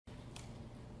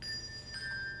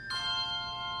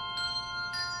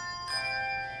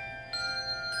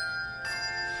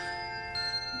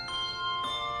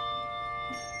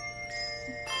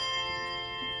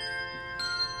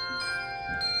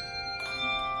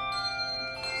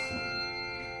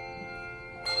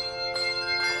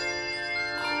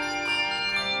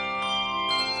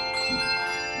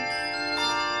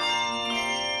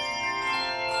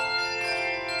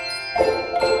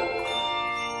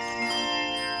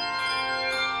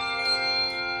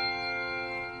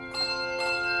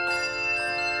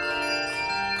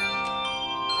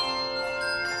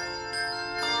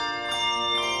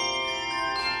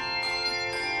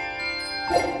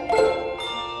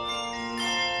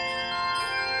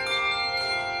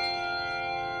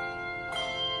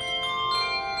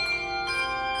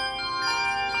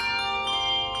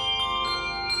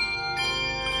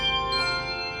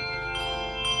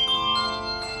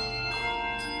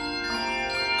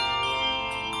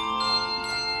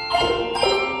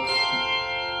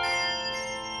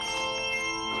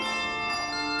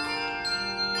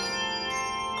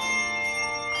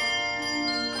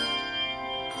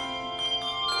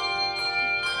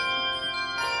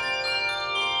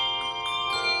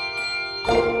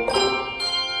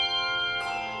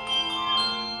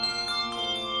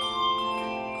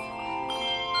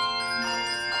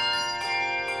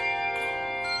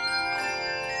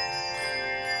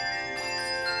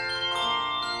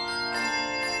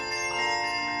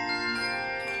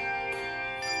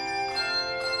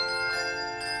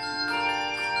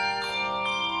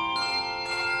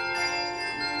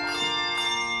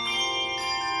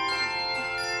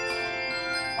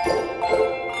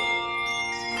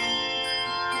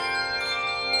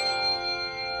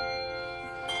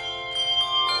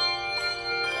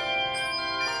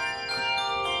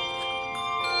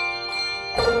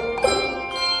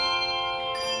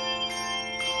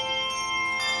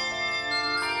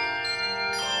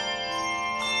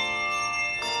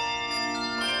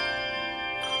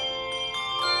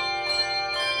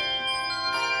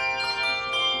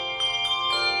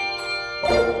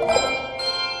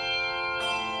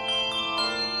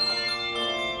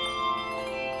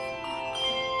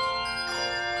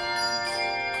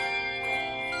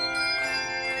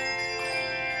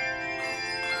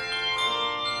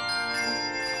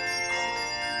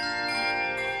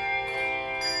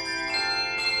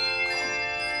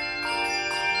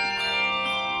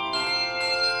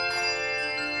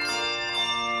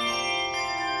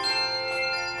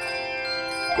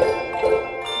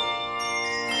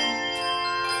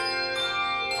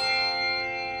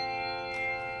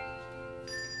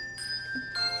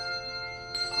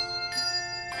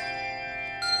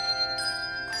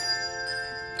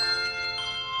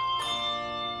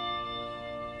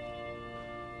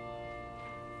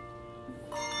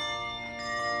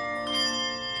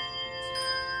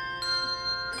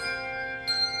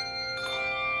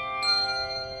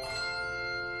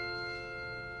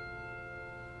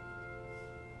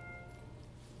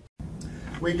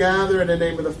We gather in the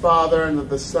name of the Father, and of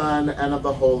the Son, and of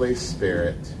the Holy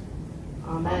Spirit.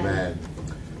 Amen. Amen.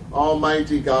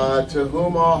 Almighty God, to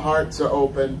whom all hearts are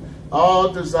open,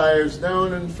 all desires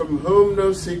known, and from whom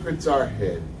no secrets are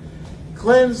hid,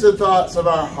 cleanse the thoughts of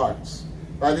our hearts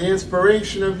by the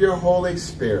inspiration of your Holy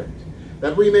Spirit,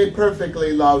 that we may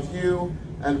perfectly love you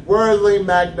and worthily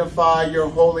magnify your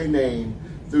holy name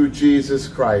through Jesus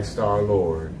Christ our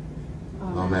Lord.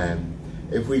 Amen. Amen.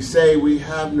 If we say we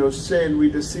have no sin,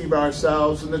 we deceive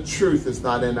ourselves, and the truth is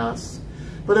not in us.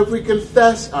 But if we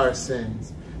confess our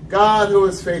sins, God, who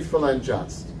is faithful and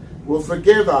just, will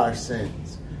forgive our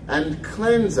sins and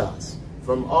cleanse us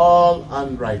from all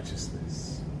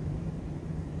unrighteousness.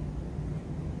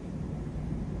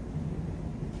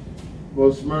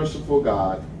 Most merciful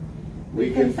God,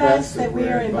 we confess that we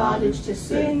are in bondage to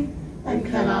sin and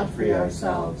cannot free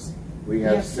ourselves. We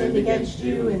have sinned against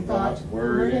you in thought,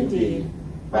 word, and deed,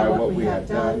 by what we have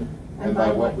done and by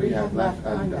what we have left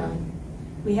undone.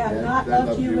 We have not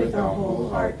loved you with our whole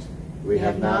heart. We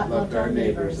have not loved our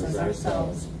neighbors as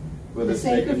ourselves. For the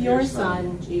sake of your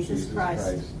Son, Jesus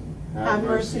Christ, have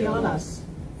mercy on us.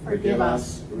 Forgive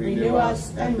us, renew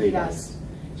us, and lead us,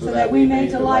 so that we may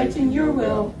delight in your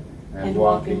will and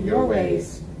walk in your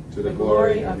ways, to the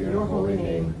glory of your holy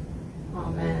name.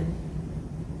 Amen.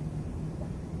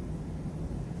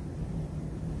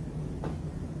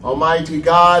 Almighty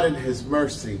God, in his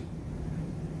mercy,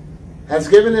 has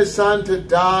given his Son to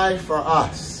die for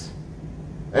us,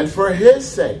 and for his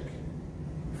sake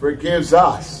forgives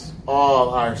us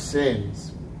all our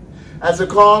sins. As a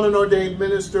called and ordained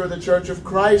minister of the Church of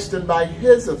Christ, and by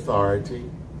his authority,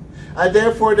 I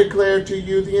therefore declare to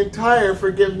you the entire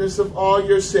forgiveness of all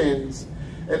your sins,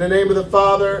 in the name of the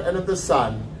Father, and of the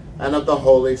Son, and of the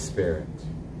Holy Spirit.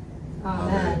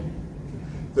 Amen.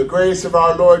 The grace of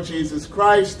our Lord Jesus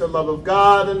Christ, the love of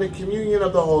God, and the communion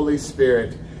of the Holy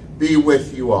Spirit be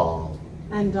with you all.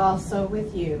 And also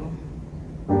with you.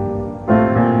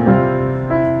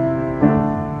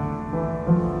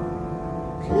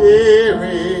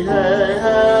 Kyrie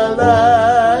eleison,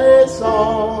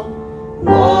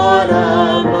 Lord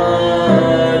have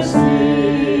mercy.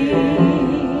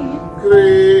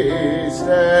 Christe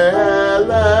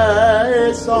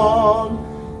eleison,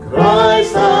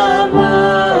 Christ have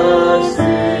mercy.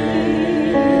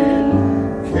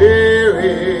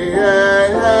 Kyrie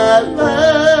eleison,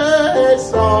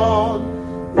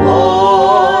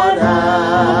 Lord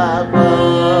have mercy.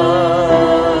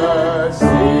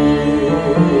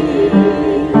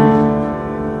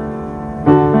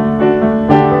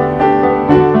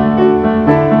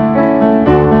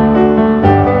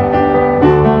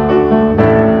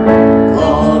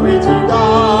 Glory to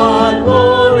God,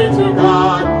 glory to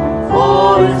God,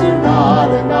 glory to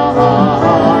God in the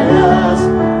highest.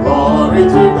 Glory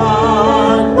to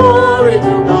God,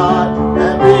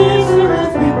 and peace to his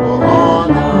people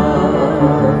on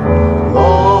earth.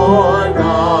 Lord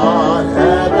God,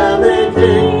 heavenly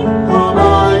King,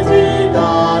 almighty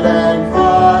God and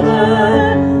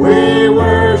Father, we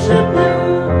worship you,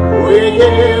 we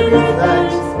give you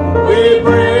thanks, we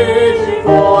praise you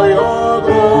for your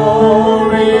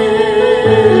glory.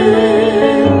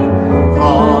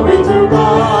 Glory to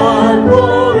God,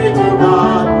 glory to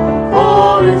God,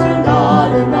 glory to God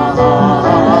in the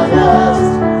highest.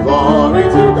 Glory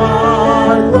to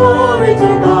God,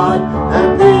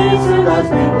 and peace to God's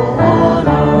people on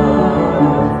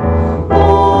earth.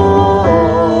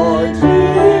 Lord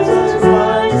Jesus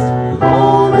Christ,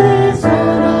 Holy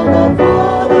Son of the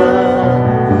Father,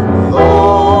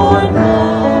 Lord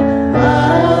God,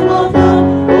 Lamb of God,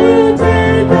 who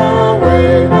take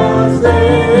away the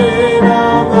sin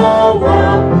of the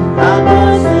world, have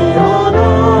mercy on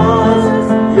us.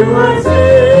 You are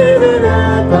seated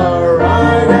at the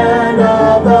right hand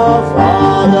of the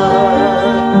Father.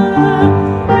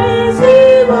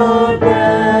 Receive our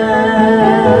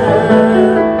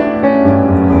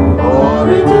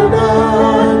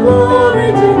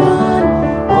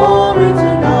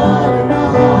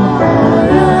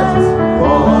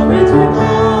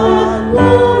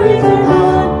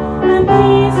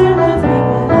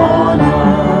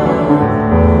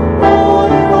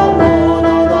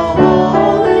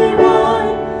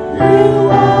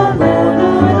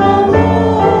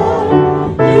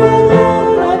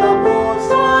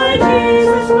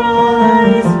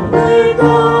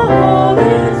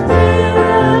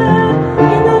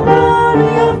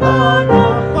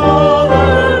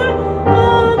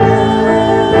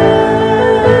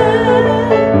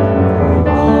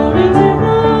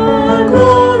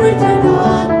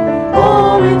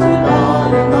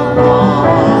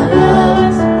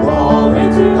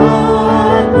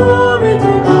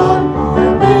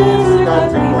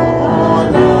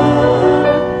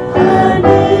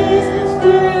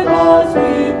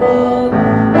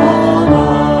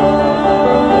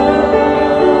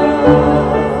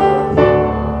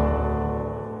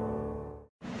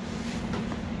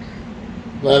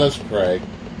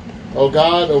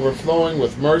overflowing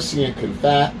with mercy and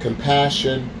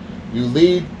compassion, you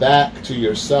lead back to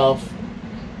yourself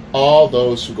all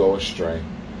those who go astray.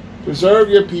 Preserve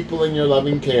your people in your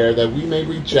loving care, that we may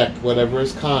reject whatever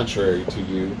is contrary to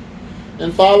you,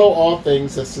 and follow all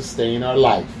things that sustain our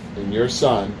life in your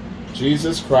Son,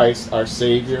 Jesus Christ, our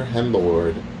Savior and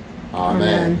Lord.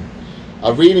 Amen.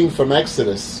 A reading from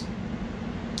Exodus.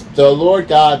 The Lord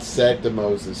God said to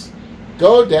Moses,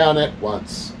 "Go down at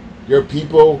once. Your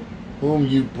people, whom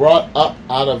you brought up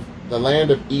out of the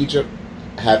land of Egypt,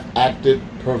 have acted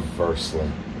perversely.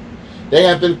 They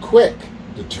have been quick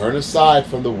to turn aside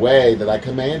from the way that I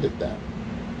commanded them.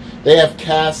 They have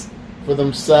cast for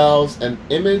themselves an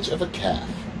image of a calf,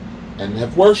 and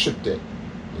have worshipped it,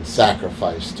 and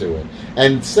sacrificed to it,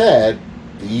 and said,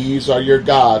 'These are your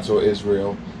gods, O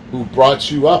Israel, who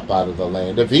brought you up out of the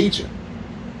land of Egypt.'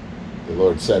 The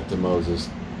Lord said to Moses,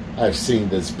 'I have seen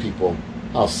this people,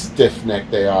 how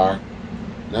stiff-necked they are.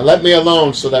 Now let me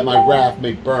alone, so that my wrath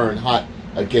may burn hot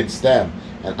against them,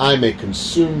 and I may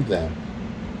consume them.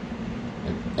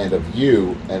 And of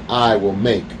you and I will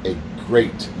make a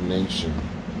great nation.'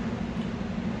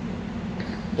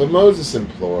 But Moses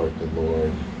implored the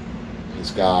Lord,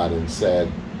 his God, and said,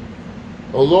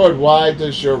 'O Lord, why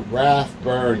does your wrath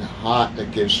burn hot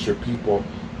against your people,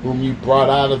 whom you brought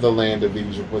out of the land of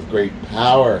Egypt with great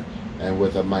power and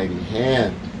with a mighty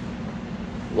hand?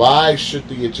 Why should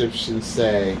the Egyptians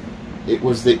say, it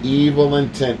was the evil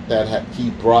intent that he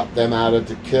brought them out of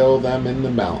to kill them in the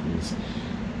mountains,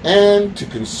 and to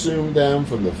consume them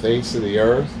from the face of the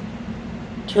earth?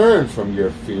 Turn from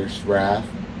your fierce wrath,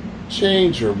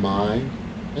 change your mind,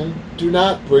 and do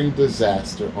not bring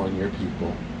disaster on your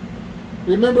people.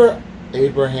 Remember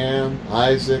Abraham,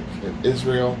 Isaac, and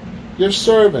Israel, your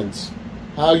servants,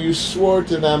 how you swore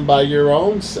to them by your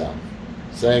own self,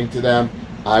 saying to them,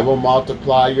 I will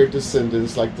multiply your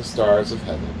descendants like the stars of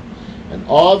heaven. And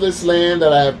all this land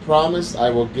that I have promised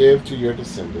I will give to your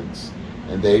descendants,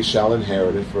 and they shall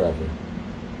inherit it forever.'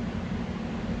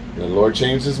 And the Lord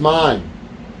changed his mind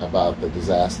about the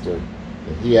disaster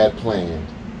that he had planned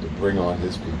to bring on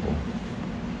his people."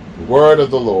 The word of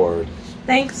the Lord.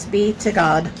 Thanks be to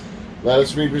God. Let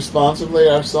us read responsively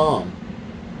our psalm.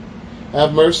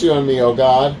 Have mercy on me, O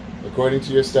God, according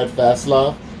to your steadfast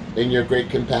love. In your great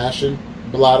compassion,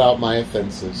 blot out my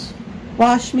offenses.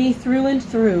 Wash me through and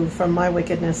through from my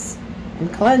wickedness,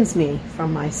 and cleanse me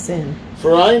from my sin.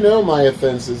 For I know my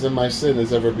offenses, and my sin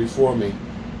is ever before me.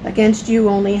 Against you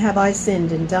only have I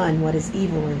sinned and done what is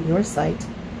evil in your sight.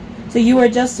 So you are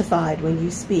justified when you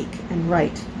speak, and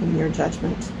right in your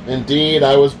judgment. Indeed,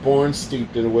 I was born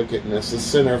steeped in wickedness, a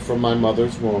sinner from my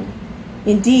mother's womb.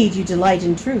 Indeed, you delight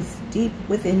in truth deep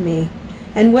within me,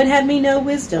 and would have me know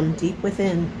wisdom deep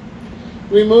within.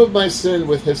 Remove my sin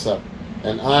with hyssop,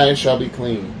 and I shall be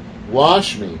clean.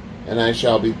 Wash me, and I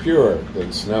shall be purer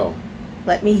than snow.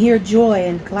 Let me hear joy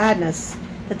and gladness,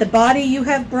 that the body you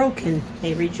have broken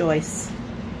may rejoice.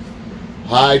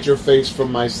 Hide your face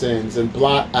from my sins, and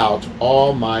blot out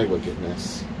all my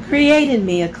wickedness. Create in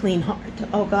me a clean heart,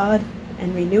 O God,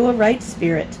 and renew a right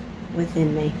spirit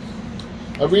within me.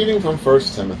 A reading from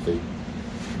 1 Timothy.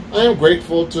 I am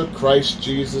grateful to Christ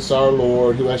Jesus our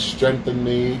Lord, who has strengthened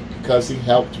me because he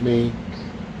helped me.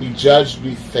 He judged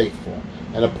me faithful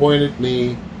and appointed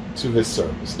me to his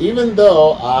service, even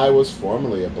though I was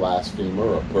formerly a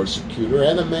blasphemer, a persecutor,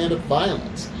 and a man of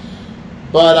violence.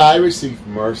 But I received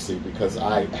mercy because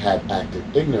I had acted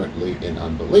ignorantly in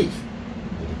unbelief.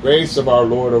 And the grace of our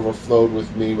Lord overflowed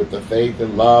with me with the faith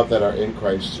and love that are in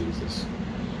Christ Jesus.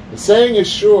 The saying is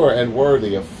sure and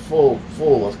worthy of full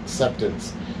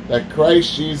acceptance, that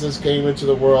Christ Jesus came into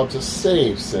the world to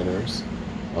save sinners,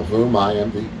 of whom I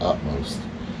am the utmost.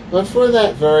 But for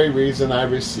that very reason I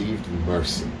received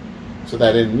mercy, so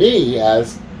that in me,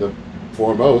 as the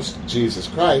foremost, Jesus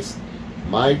Christ,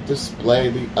 might display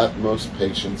the utmost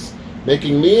patience,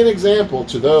 making me an example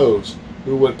to those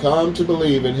who would come to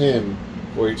believe in him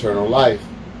for eternal life.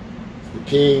 The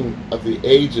King of the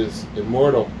ages,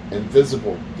 immortal,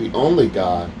 invisible, the only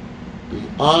God, be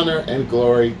honor and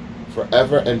glory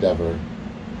forever and ever.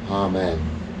 Amen.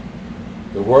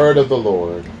 The word of the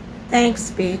Lord.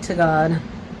 Thanks be to God.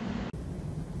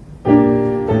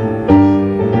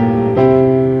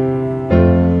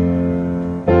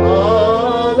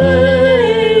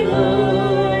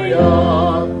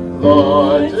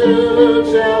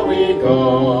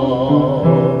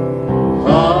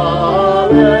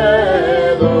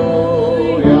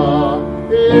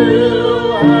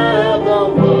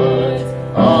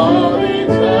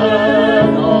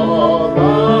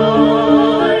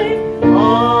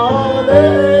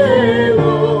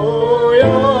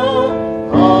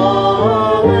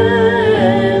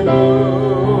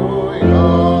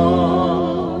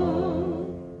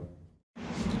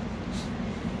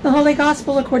 Holy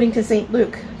Gospel according to St.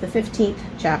 Luke, the 15th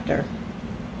chapter.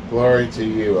 Glory to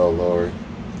you, O Lord.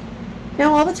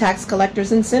 Now all the tax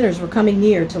collectors and sinners were coming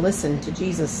near to listen to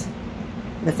Jesus.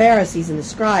 The Pharisees and the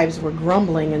scribes were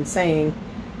grumbling and saying,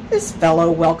 "This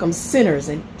fellow welcomes sinners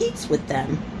and eats with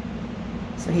them."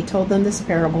 So he told them this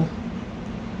parable.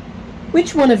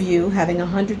 Which one of you, having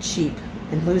 100 sheep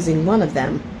and losing one of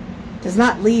them, does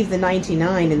not leave the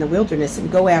 99 in the wilderness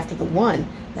and go after the one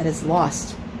that is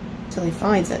lost till he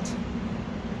finds it?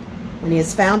 When he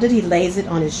has found it, he lays it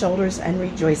on his shoulders and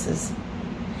rejoices.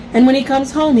 And when he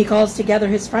comes home, he calls together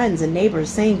his friends and neighbors,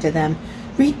 saying to them,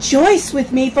 "Rejoice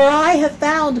with me, for I have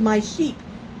found my sheep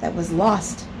that was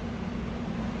lost."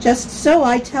 Just so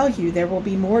I tell you, there will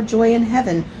be more joy in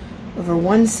heaven over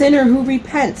one sinner who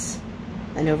repents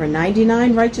than over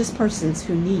 99 righteous persons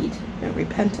who need no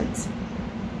repentance.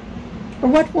 Or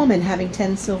what woman, having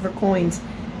 10 silver coins,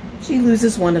 if she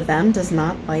loses one of them, does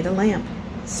not light a lamp,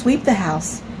 sweep the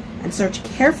house, and search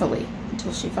carefully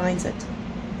until she finds it?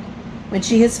 When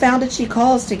she has found it, she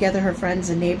calls together her friends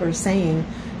and neighbors, saying,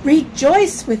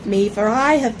 "Rejoice with me, for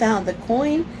I have found the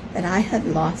coin that I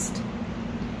had lost."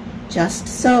 Just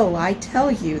so, I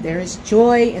tell you, there is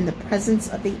joy in the presence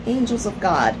of the angels of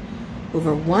God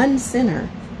over one sinner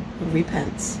who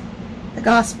repents. The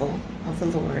Gospel of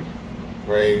the Lord.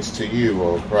 Praise to you,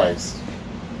 O Christ.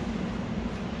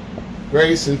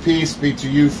 Grace and peace be to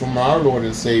you from our Lord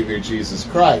and Savior Jesus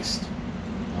Christ.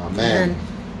 Amen. Amen.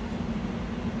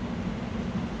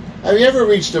 Have you ever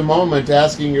reached a moment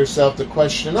asking yourself the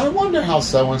question, I wonder how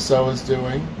so-and-so is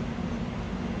doing?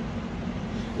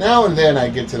 Now and then I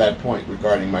get to that point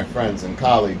regarding my friends and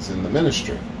colleagues in the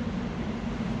ministry.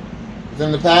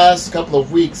 Within the past couple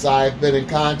of weeks, I've been in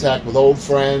contact with old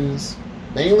friends,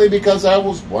 mainly because I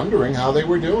was wondering how they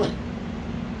were doing.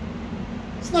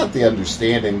 It's not the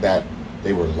understanding that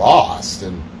they were lost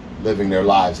and living their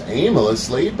lives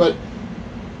aimlessly, but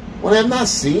when I've not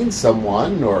seen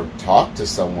someone or talked to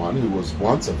someone who was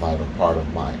once a vital part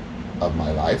of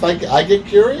my life, I get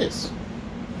curious.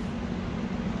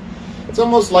 It's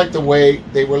almost like the way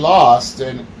they were lost,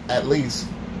 and at least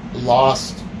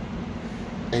lost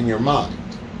in your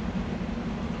mind.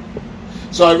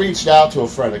 So I reached out to a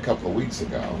friend a couple of weeks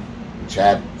ago. We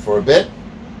chatted for a bit,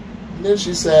 and then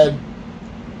she said,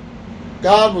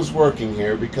 God was working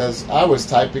here because I was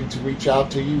typing to reach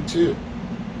out to you too.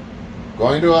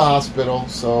 Going to a hospital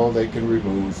so they can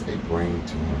remove a brain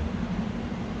tumor.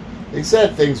 They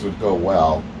said things would go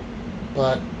well,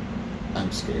 but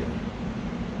I'm scared.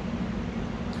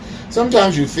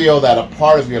 Sometimes you feel that a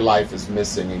part of your life is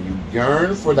missing and you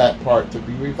yearn for that part to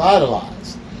be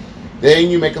revitalized. Then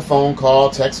you make a phone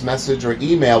call, text message, or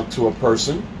email to a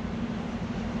person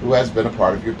who has been a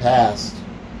part of your past.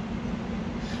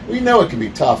 We know it can be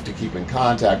tough to keep in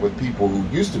contact with people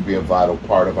who used to be a vital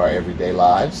part of our everyday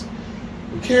lives.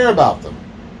 We care about them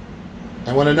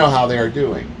and want to know how they are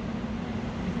doing.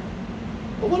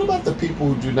 But what about the people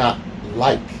who do not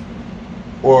like,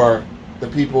 or the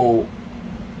people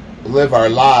who live our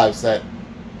lives that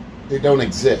they don't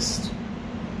exist,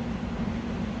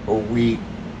 or we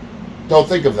don't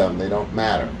think of them, they don't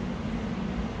matter?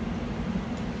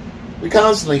 We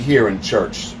constantly hear in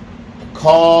church a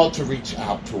call to reach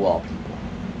out to all people.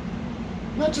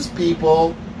 Not just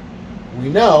people we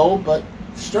know, but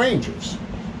strangers.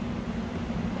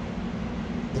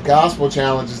 The gospel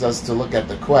challenges us to look at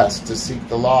the quest to seek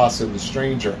the lost in the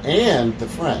stranger and the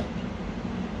friend,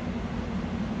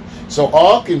 so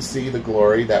all can see the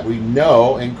glory that we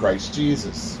know in Christ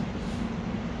Jesus.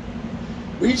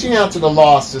 Reaching out to the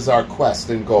lost is our quest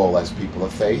and goal as people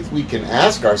of faith. We can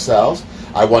ask ourselves,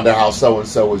 I wonder how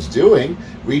so-and-so is doing.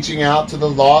 Reaching out to the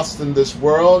lost in this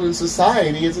world and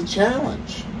society is a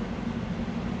challenge.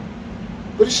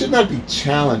 But it should not be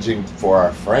challenging for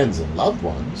our friends and loved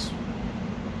ones.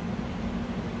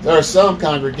 There are some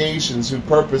congregations whose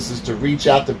purpose is to reach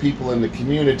out to people in the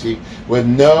community with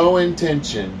no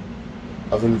intention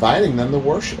of inviting them to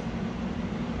worship.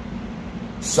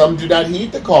 Some do not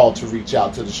heed the call to reach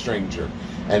out to the stranger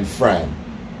and friend,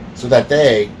 so that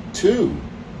they, too,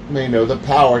 may know the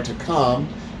power to come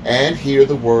and hear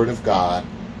the word of God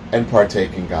and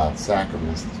partake in God's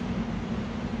sacraments.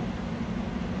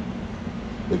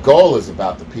 The goal is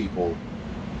about the people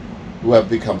who have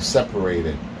become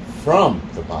separated from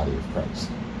the body of Christ.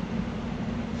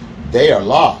 They are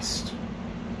lost,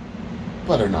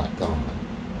 but are not gone.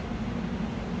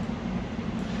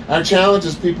 Our challenge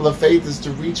as people of faith is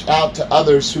to reach out to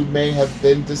others who may have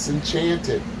been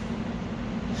disenchanted.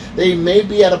 They may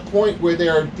be at a point where they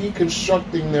are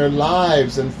deconstructing their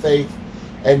lives and faith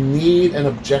and need an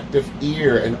objective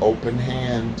ear and open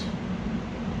hand.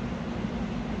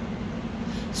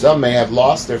 Some may have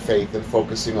lost their faith in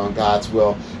focusing on God's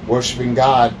will, worshiping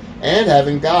God, and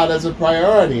having God as a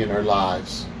priority in their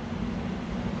lives.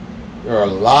 There are a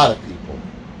lot of people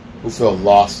who feel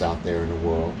lost out there in the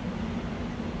world.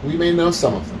 We may know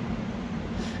some of them.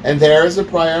 And there is a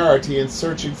priority in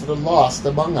searching for the lost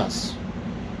among us.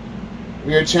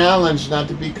 We are challenged not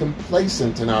to be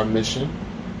complacent in our mission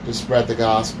to spread the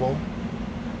gospel.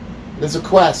 It is a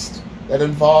quest that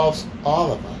involves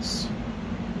all of us.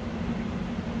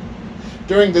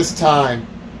 During this time,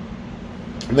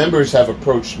 members have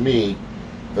approached me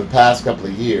for the past couple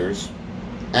of years,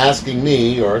 asking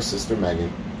me or Sister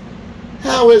Megan,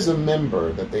 how is a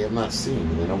member that they have not seen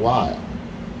in a while?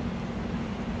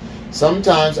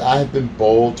 Sometimes I have been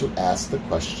bold to ask the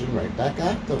question right back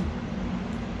at them.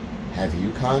 Have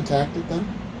you contacted them?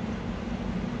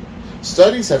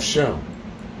 Studies have shown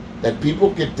that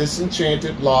people get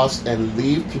disenchanted, lost, and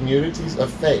leave communities of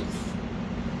faith,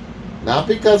 not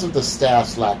because of the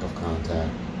staff's lack of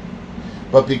contact,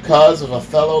 but because of a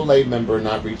fellow lay member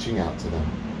not reaching out to them.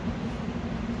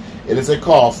 It is a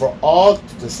call for all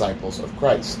disciples of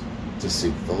Christ to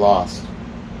seek the lost.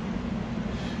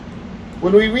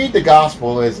 When we read the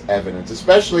gospel, it is evident,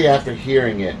 especially after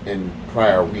hearing it in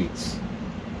prior weeks,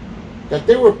 that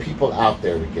there were people out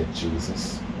there to get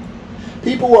Jesus.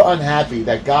 People were unhappy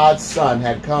that God's Son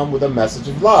had come with a message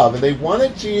of love, and they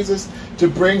wanted Jesus to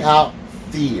bring out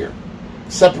fear,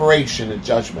 separation, and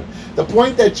judgment. The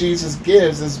point that Jesus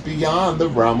gives is beyond the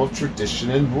realm of tradition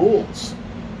and rules.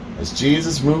 As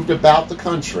Jesus moved about the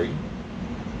country,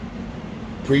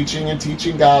 preaching and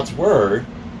teaching God's word,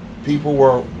 people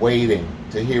were waiting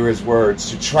to hear his words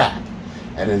to trap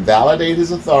and invalidate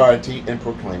his authority in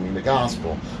proclaiming the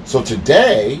gospel. So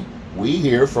today, we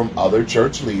hear from other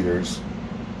church leaders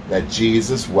that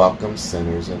Jesus welcomed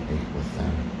sinners and ate with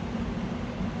them.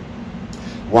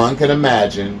 One can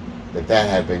imagine that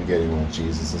had been getting on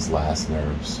Jesus' last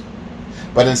nerves.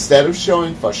 But instead of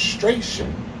showing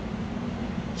frustration,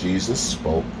 Jesus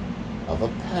spoke of a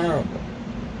parable.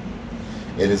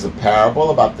 It is a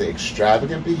parable about the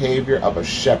extravagant behavior of a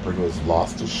shepherd who has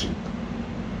lost his sheep.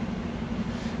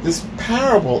 This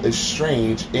parable is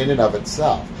strange in and of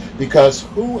itself, because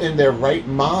who in their right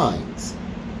minds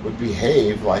would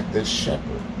behave like this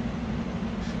shepherd?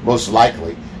 Most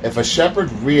likely, if a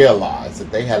shepherd realized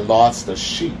that they had lost a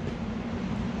sheep,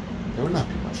 there would not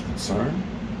be much concern.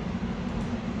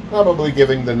 Probably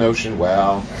giving the notion,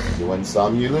 well, you win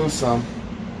some, you lose some.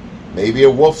 Maybe a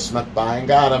wolf snuck by and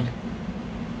got him.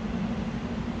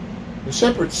 The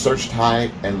shepherd searched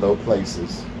high and low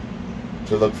places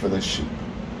to look for the sheep.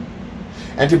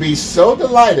 And to be so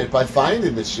delighted by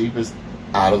finding the sheep is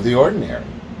out of the ordinary.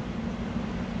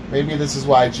 Maybe this is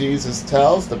why Jesus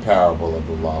tells the parable of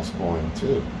the lost coin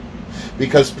too.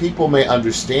 Because people may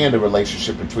understand the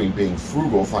relationship between being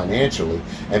frugal financially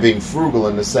and being frugal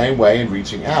in the same way and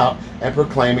reaching out and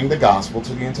proclaiming the gospel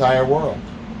to the entire world.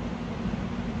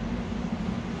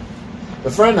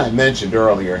 The friend I mentioned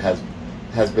earlier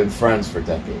has been friends for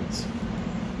decades.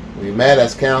 We met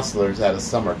as counselors at a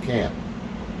summer camp.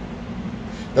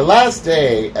 The last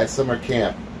day at summer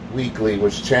camp weekly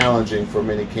was challenging for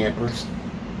many campers,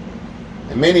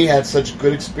 and many had such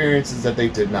good experiences that they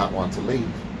did not want to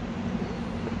leave.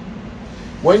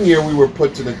 One year we were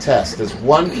put to the test as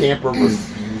one camper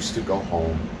refused to go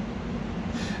home,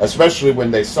 especially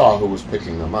when they saw who was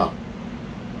picking them up.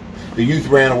 The youth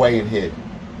ran away and hid.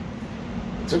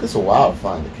 It took us a while to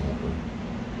find the camper.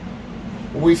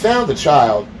 When we found the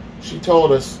child, she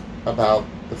told us about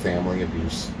the family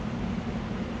abuse.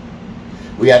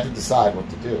 We had to decide what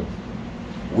to do.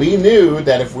 We knew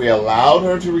that if we allowed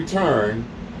her to return,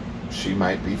 she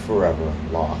might be forever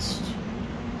lost.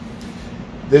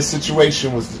 This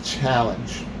situation was the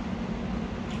challenge.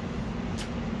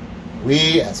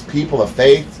 We, as people of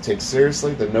faith, take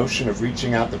seriously the notion of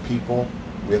reaching out to people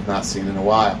we have not seen in a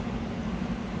while.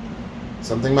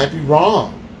 Something might be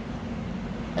wrong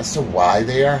as to why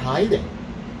they are hiding.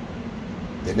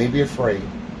 They may be afraid.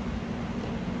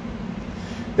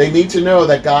 They need to know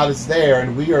that God is there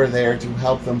and we are there to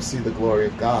help them see the glory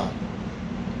of God.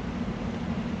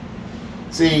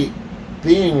 See,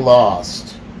 being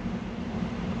lost,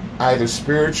 either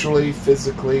spiritually,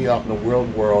 physically, out in the real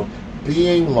world,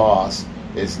 being lost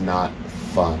is not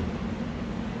fun.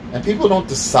 And people don't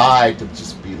decide to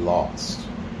just be lost.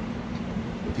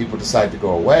 When people decide to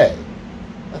go away,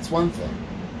 that's one thing.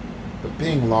 But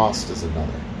being lost is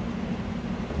another.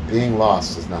 And being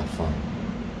lost is not fun.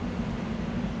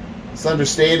 This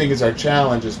understanding is our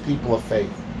challenge as people of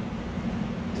faith.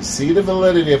 To see the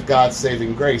validity of God's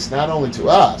saving grace, not only to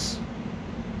us,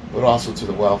 but also to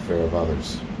the welfare of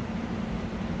others.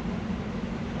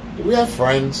 Do we have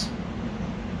friends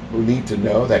who need to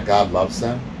know that God loves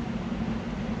them,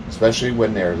 especially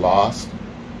when they're lost,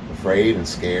 afraid, and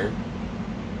scared,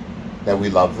 that we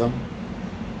love them?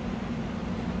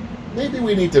 Maybe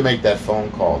we need to make that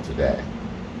phone call today.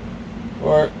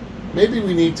 Or maybe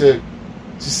we need to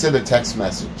just send a text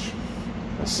message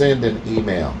or send an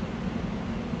email.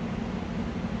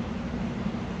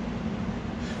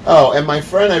 Oh, and my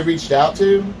friend I reached out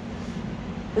to,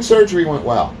 her surgery went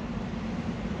well.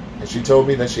 And she told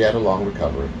me that she had a long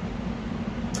recovery.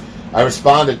 I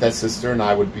responded that sister and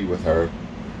I would be with her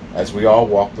as we all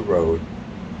walk the road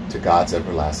to God's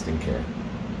everlasting care.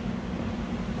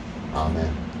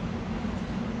 Amen.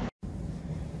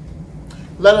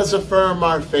 Let us affirm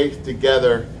our faith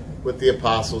together with the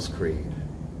Apostles' Creed.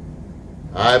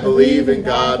 I believe in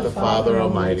God the Father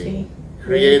Almighty,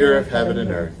 creator of heaven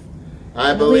and earth.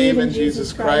 I believe in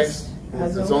Jesus Christ,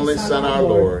 his only Son, our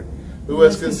Lord, who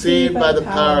was conceived by the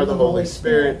power of the Holy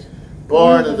Spirit,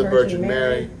 born of the Virgin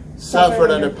Mary,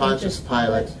 suffered under Pontius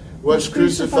Pilate, was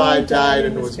crucified, died,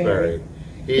 and was buried.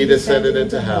 He descended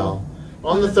into hell.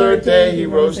 On the third day he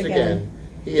rose again.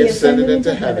 He ascended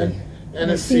into heaven,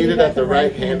 and is seated at the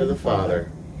right hand of the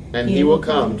Father. And he will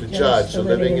come to judge the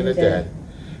living and the dead.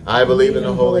 I believe in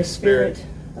the Holy Spirit,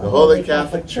 the Holy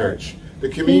Catholic Church, the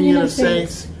communion of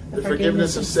saints, the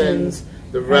forgiveness of sins,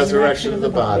 the resurrection of the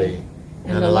body,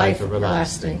 and the life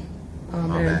everlasting.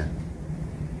 Amen.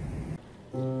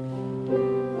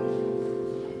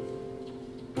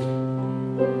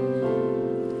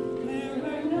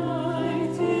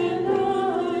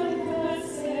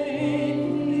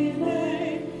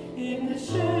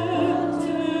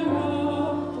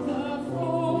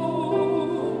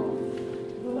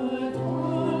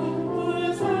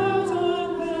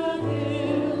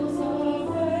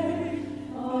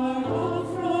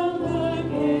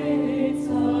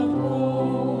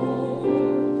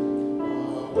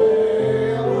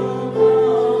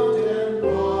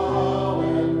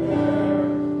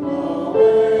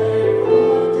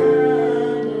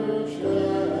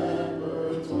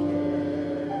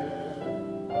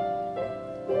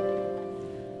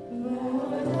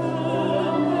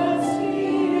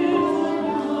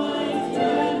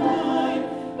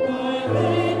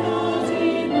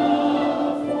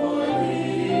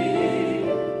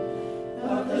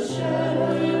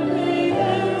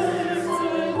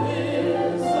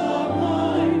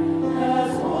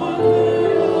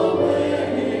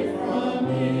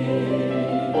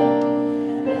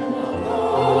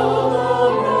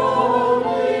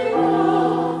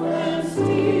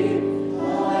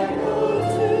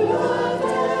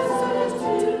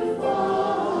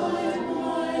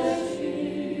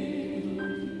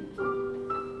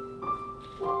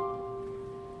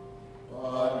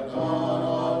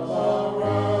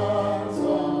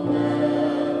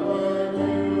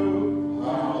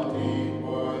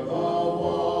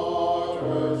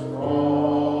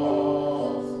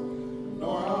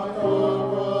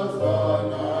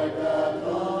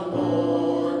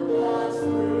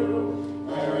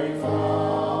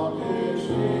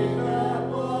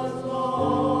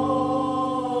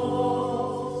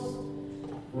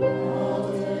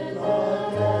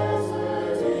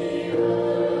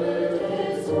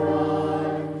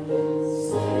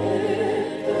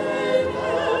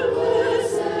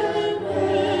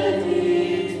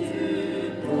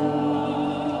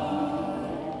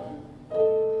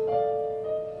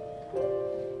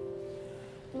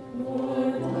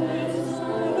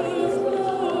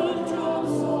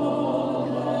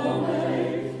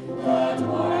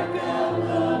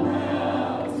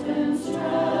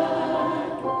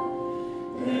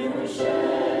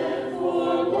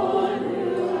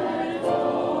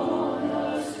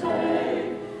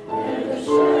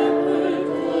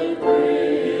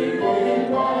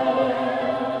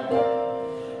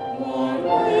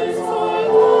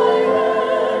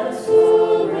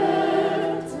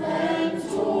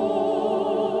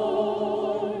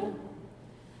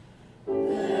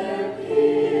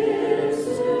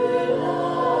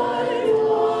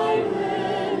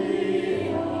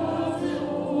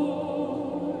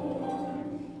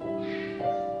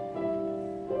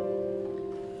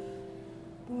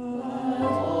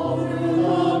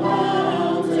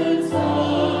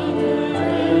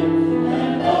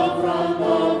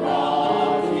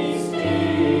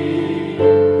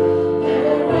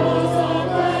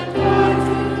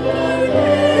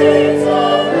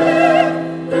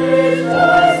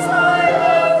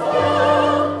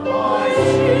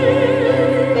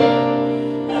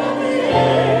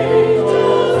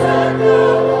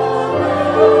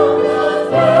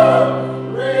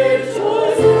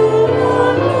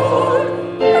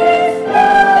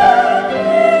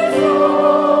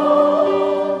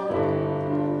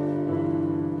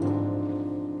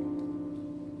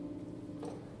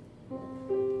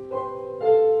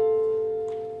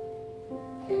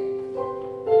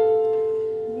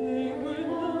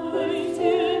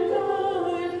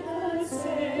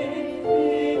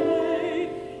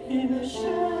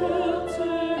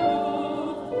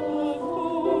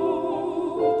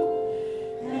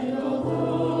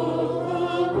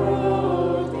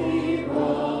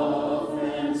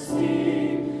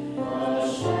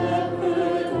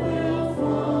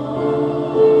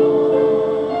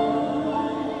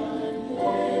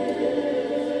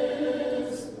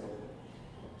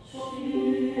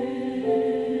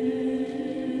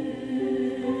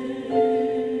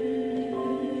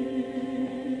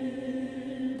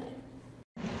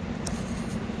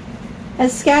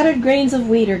 As scattered grains of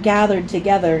wheat are gathered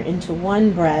together into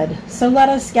one bread, so let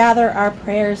us gather our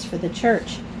prayers for the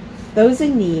church, those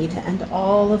in need, and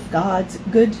all of God's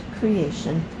good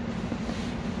creation.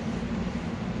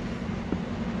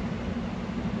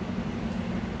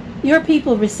 Your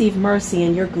people receive mercy,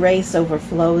 and your grace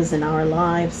overflows in our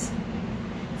lives.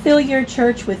 Fill your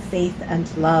church with faith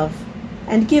and love,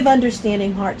 and give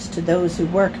understanding hearts to those who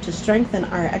work to strengthen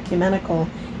our ecumenical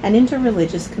and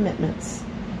interreligious commitments.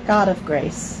 God of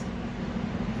grace,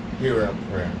 hear our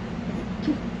prayer.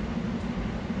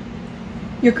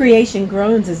 Your creation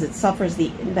groans as it suffers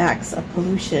the impacts of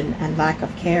pollution and lack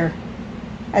of care.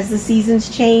 As the seasons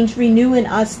change, renew in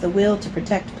us the will to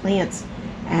protect plants,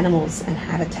 animals, and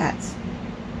habitats.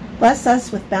 Bless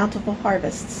us with bountiful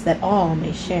harvests that all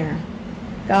may share.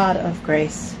 God of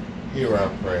grace, hear our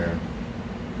prayer.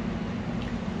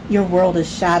 Your world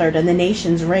is shattered and the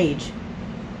nations rage.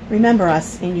 Remember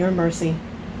us in your mercy.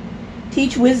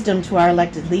 Teach wisdom to our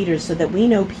elected leaders so that we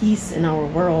know peace in our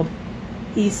world,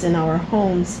 peace in our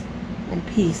homes, and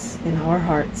peace in our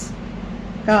hearts.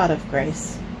 God of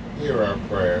grace, hear our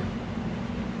prayer.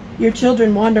 Your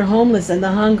children wander homeless, and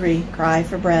the hungry cry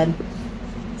for bread.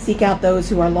 Seek out those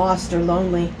who are lost or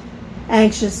lonely,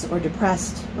 anxious or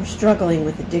depressed, or struggling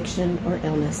with addiction or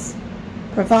illness.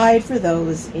 Provide for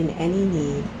those in any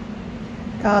need.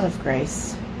 God of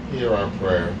grace, hear our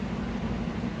prayer.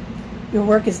 Your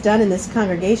work is done in this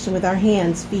congregation with our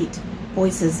hands, feet,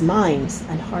 voices, minds,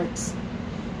 and hearts.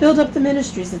 Build up the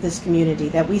ministries of this community,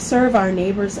 that we serve our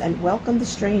neighbors and welcome the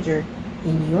stranger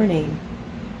in your name.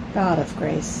 God of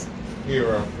grace,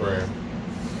 hear our prayer.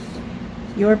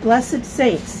 Your blessed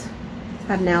saints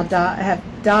have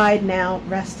died, now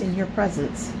rest in your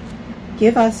presence.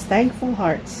 Give us thankful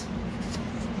hearts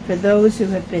for those who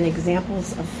have been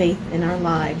examples of faith in our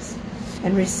lives,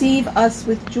 and receive us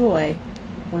with joy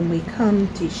when we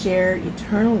come to share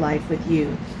eternal life with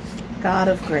you. God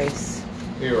of grace,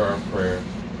 hear our prayer.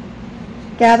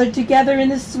 Gathered together in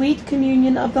the sweet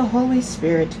communion of the Holy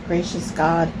Spirit, gracious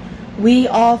God, we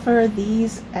offer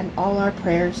these and all our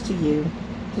prayers to you,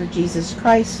 through Jesus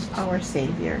Christ, our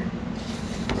Savior.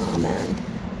 Amen.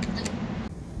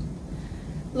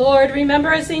 Lord,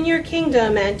 remember us in your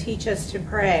kingdom and teach us to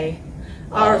pray.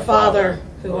 Our Father,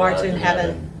 who art in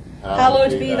heaven,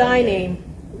 hallowed be thy name.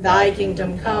 Thy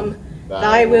kingdom come,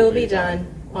 thy will be done,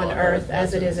 on earth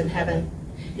as it is in heaven.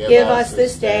 Give us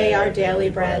this day our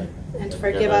daily bread, and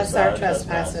forgive us our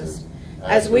trespasses,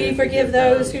 as we forgive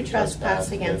those who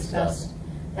trespass against us.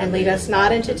 And lead us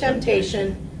not into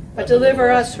temptation, but deliver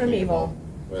us from evil.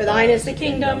 For thine is the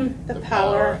kingdom, the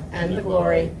power, and the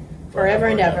glory, forever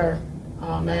and ever.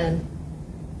 Amen.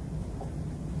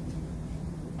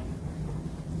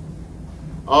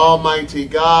 Almighty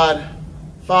God,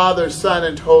 Father, Son,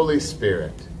 and Holy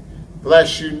Spirit,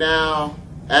 bless you now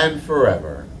and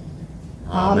forever.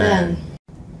 Amen.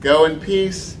 Go in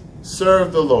peace,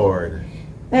 serve the Lord.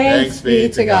 Thanks be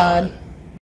to God.